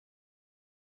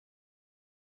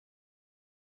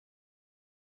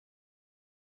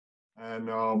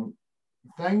And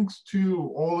thanks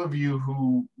to all of you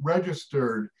who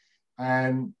registered.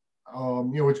 And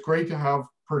it's great to have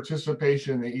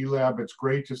participation in the eLab. It's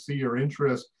great to see your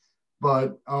interest.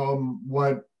 But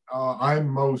what I'm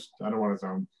most, I don't want to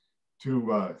sound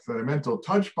too sentimental,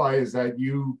 touched by is that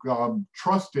you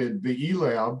trusted the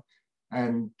eLab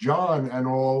and John and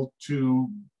all to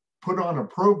put on a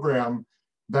program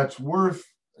that's worth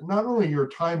not only your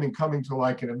time in coming to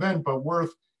like an event, but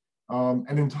worth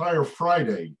an entire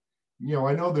Friday.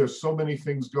 I know there's so many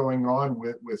things going on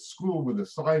with school, with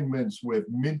assignments, with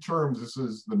midterms. This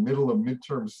is the middle of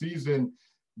midterm season,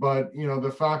 but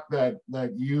the fact that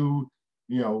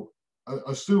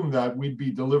assume that we'd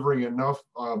be delivering enough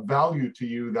value to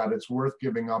you that it's worth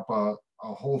giving up a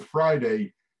whole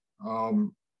Friday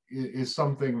is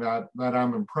something that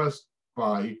I'm impressed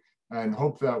by and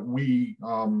hope that we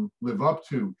live up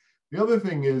to. The other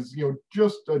thing is,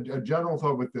 just a general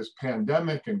thought with this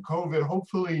pandemic and COVID,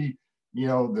 hopefully,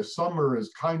 the summer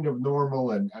is kind of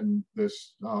normal and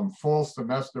this fall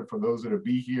semester for those that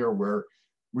be here, we're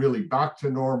really back to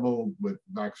normal with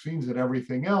vaccines and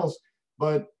everything else.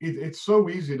 But it's so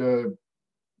easy to,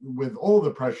 with all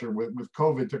the pressure with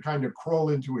COVID, to kind of crawl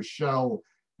into a shell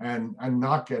and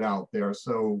not get out there.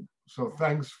 So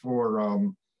thanks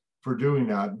for doing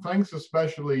that. And thanks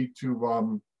especially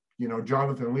to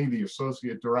Jonathan Lee, the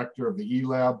associate director of the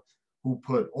eLab, who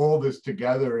put all this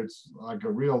together. It's like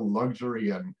a real luxury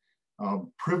and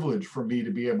privilege for me to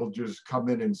be able to just come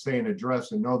in and say an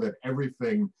address and know that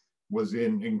everything was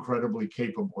in incredibly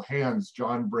capable hands.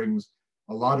 John brings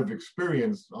a lot of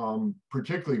experience.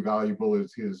 Particularly valuable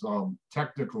is his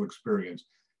technical experience.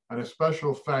 And a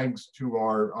special thanks to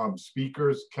our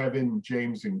speakers, Kevin,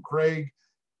 James, and Craig,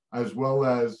 as well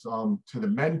as to the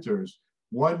mentors.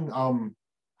 One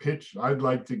pitch I'd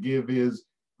like to give is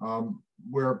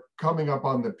we're coming up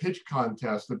on the pitch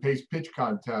contest, the PACE pitch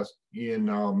contest in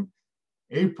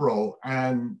April.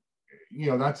 And,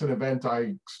 that's an event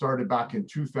I started back in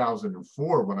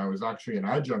 2004 when I was actually an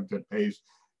adjunct at PACE,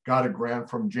 got a grant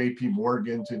from JP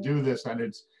Morgan to do this. And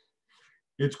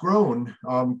it's grown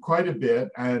quite a bit.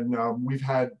 And we've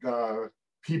had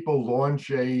people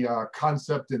launch a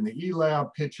concept in the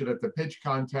eLab, pitch it at the pitch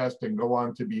contest, and go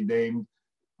on to be named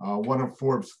one of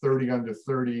Forbes 30 under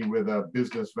 30 with a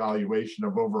business valuation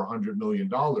of over $100 million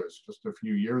just a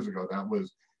few years ago. That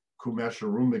was Kumesh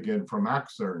Arumagan from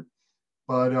Axern.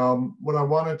 But what I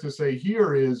wanted to say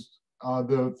here is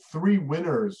the three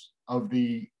winners of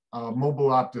the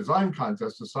mobile app design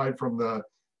contest, aside from the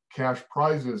cash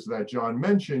prizes that John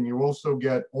mentioned, you also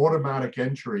get automatic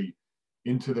entry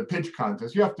into the pitch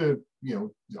contest. You have to,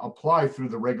 apply through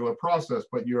the regular process,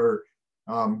 but you're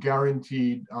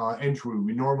guaranteed entry.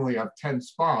 We normally have 10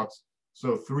 spots,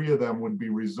 so 3 of them would be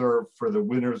reserved for the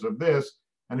winners of this.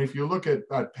 And if you look at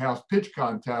past pitch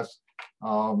contests,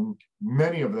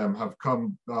 many of them have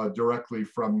come directly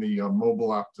from the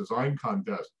mobile app design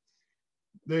contest.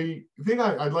 The thing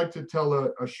I'd like to tell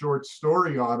a short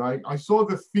story on, I saw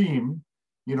the theme,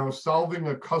 solving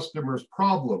a customer's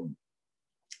problem.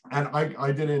 And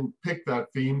I didn't pick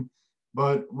that theme,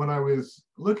 but when I was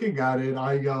looking at it,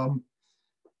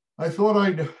 I thought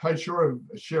I'd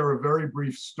share a very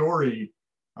brief story,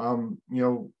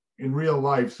 in real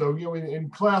life. So, in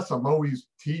class, I'm always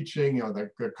teaching,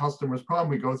 the customer's problem.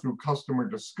 We go through customer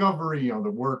discovery, the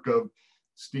work of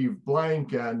Steve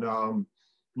Blank and,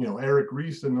 Eric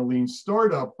Ries in the Lean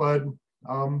Startup. But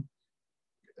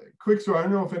quick story, I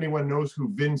don't know if anyone knows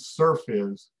who Vint Cerf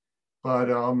is, but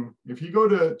if you go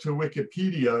to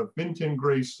Wikipedia, Vinton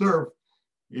Gray Cerf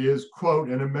is, quote,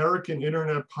 an American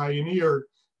internet pioneer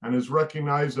and is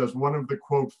recognized as one of the,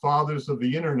 quote, fathers of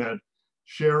the internet,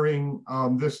 sharing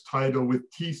this title with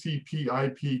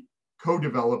TCP/IP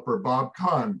co-developer Bob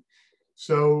Kahn.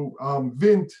 So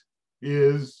Vint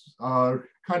is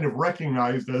kind of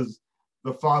recognized as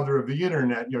the father of the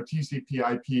internet.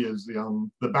 TCP/IP is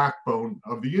the backbone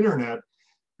of the internet,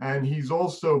 and he's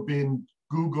also been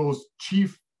Google's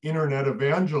chief internet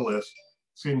evangelist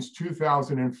since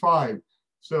 2005.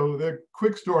 So the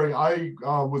quick story, I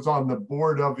was on the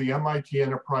board of the MIT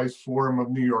Enterprise Forum of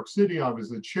New York City. I was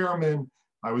the chairman.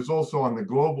 I was also on the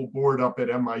global board up at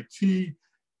MIT.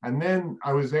 And then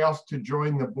I was asked to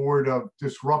join the board of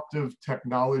Disruptive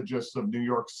Technologists of New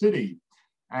York City.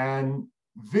 And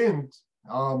Vint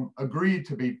agreed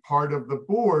to be part of the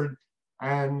board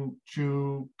and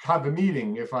to have a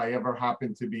meeting if I ever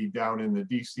happen to be down in the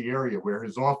DC area where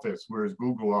his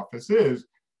Google office is.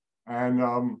 And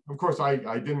of course, I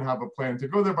didn't have a plan to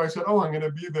go there, but I said, I'm going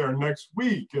to be there next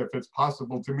week if it's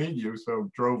possible to meet you. So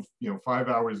drove 5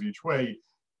 hours each way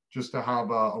just to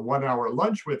have a 1 hour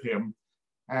lunch with him.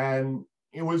 And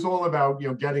it was all about,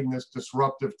 getting this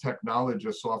disruptive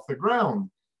technologist off the ground.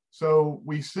 So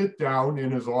we sit down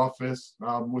in his office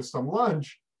with some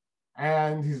lunch,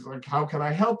 and he's like, "How can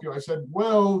I help you?" I said,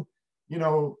 "Well,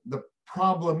 the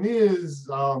problem is,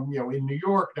 in New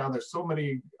York now, there's so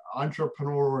many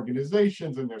entrepreneur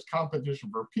organizations, and there's competition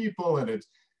for people, and it's,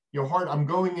 hard." I'm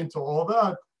going into all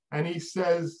that, and he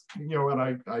says, and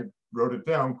I wrote it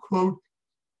down, quote,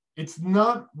 "It's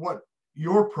not what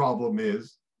your problem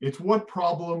is, it's what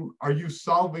problem are you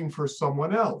solving for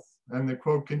someone else?" And the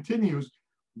quote continues,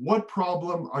 "What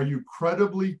problem are you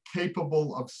credibly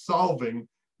capable of solving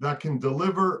that can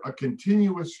deliver a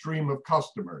continuous stream of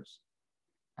customers?"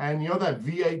 And that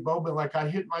V8 moment, like I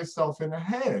hit myself in the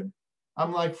head.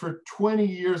 I'm like, for 20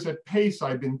 years at Pace,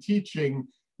 I've been teaching,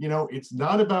 it's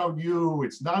not about you.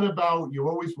 It's not about you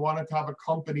always wanted to have a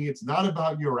company. It's not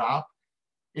about your app.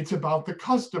 It's about the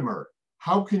customer.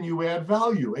 How can you add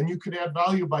value? And you can add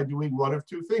value by doing one of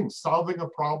two things: solving a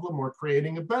problem or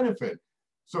creating a benefit.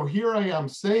 So here I am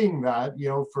saying that,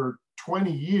 for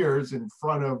 20 years in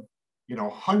front of,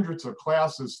 hundreds of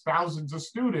classes, thousands of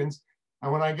students.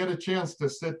 And when I get a chance to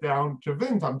sit down to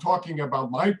Vint, I'm talking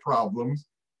about my problems.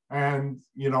 And,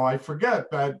 I forget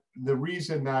that the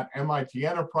reason that MIT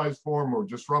Enterprise Forum or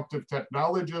Disruptive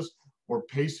Technologists or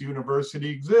Pace University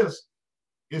exists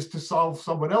is to solve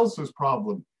someone else's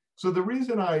problem. So the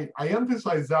reason I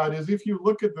emphasize that is, if you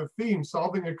look at the theme,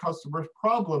 solving a customer's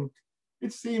problem,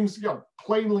 it seems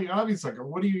plainly obvious, like,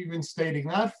 what are you even stating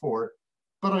that for?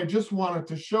 But I just wanted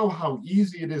to show how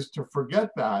easy it is to forget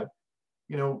that,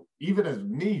 even as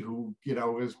me, who,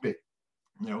 has been,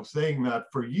 saying that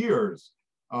for years.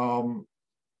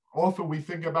 Often we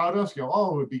think about us,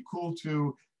 oh, it would be cool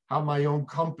to have my own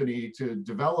company, to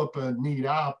develop a neat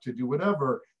app, to do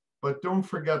whatever, but don't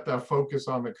forget that focus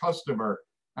on the customer.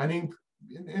 And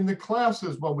in the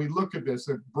classes, when we look at this,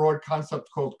 a broad concept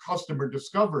called customer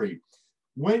discovery.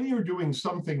 When you're doing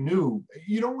something new,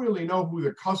 you don't really know who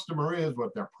the customer is,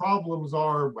 what their problems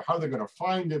are, how they're going to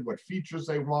find it, what features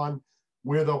they want,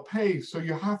 where they'll pay. So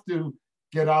you have to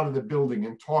get out of the building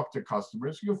and talk to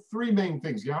customers. You have three main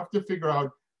things. You have to figure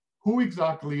out who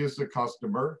exactly is the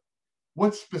customer,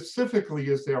 what specifically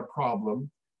is their problem,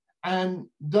 and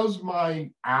does my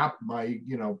app, my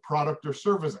product or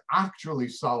service actually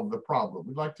solve the problem?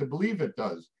 We'd like to believe it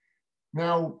does.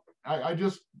 Now, I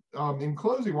just, in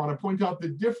closing, want to point out the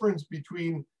difference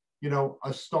between,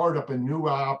 a startup, a new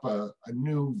app, a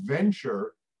new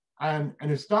venture, and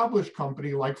an established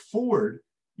company like Ford.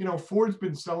 Ford's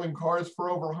been selling cars for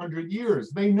over 100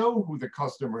 years. They know who the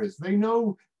customer is. They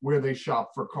know where they shop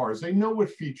for cars. They know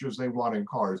what features they want in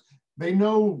cars. They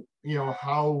know,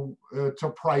 how to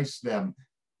price them,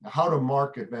 how to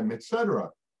market them, etc.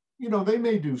 They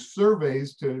may do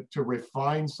surveys to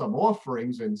refine some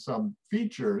offerings and some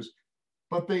features,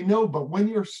 but they know. But when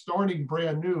you're starting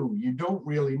brand new, you don't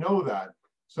really know that.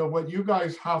 So what you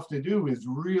guys have to do is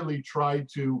really try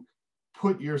to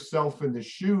put yourself in the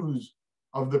shoes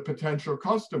of the potential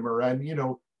customer, and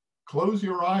close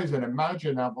your eyes and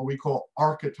imagine that what we call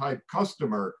archetype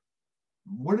customer.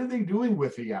 What are they doing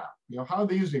with the app? How are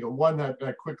they using it? One that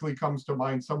quickly comes to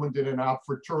mind, someone did an app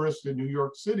for tourists in New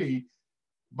York City,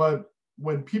 but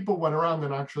when people went around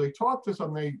and actually talked to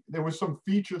some, there were some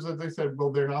features that they said,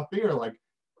 well, they're not there. Like,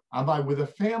 am I with a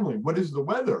family? What is the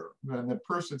weather? And the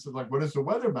person said, like, what does the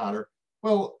weather matter?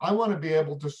 Well, I want to be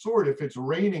able to sort if it's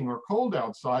raining or cold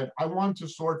outside. I want to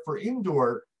sort for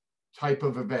indoor type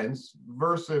of events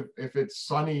versus if it's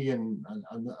sunny and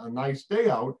a nice day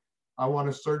out, I want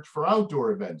to search for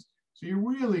outdoor events. So you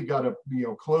really got to,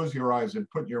 close your eyes and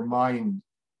put your mind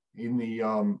in the,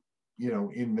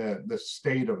 in the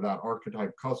state of that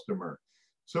archetype customer.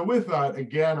 So with that,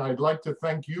 again, I'd like to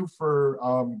thank you for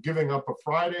giving up a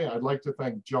Friday. I'd like to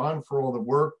thank John for all the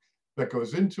work that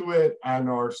goes into it, and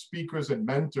our speakers and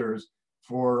mentors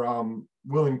for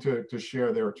willing to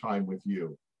share their time with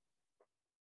you.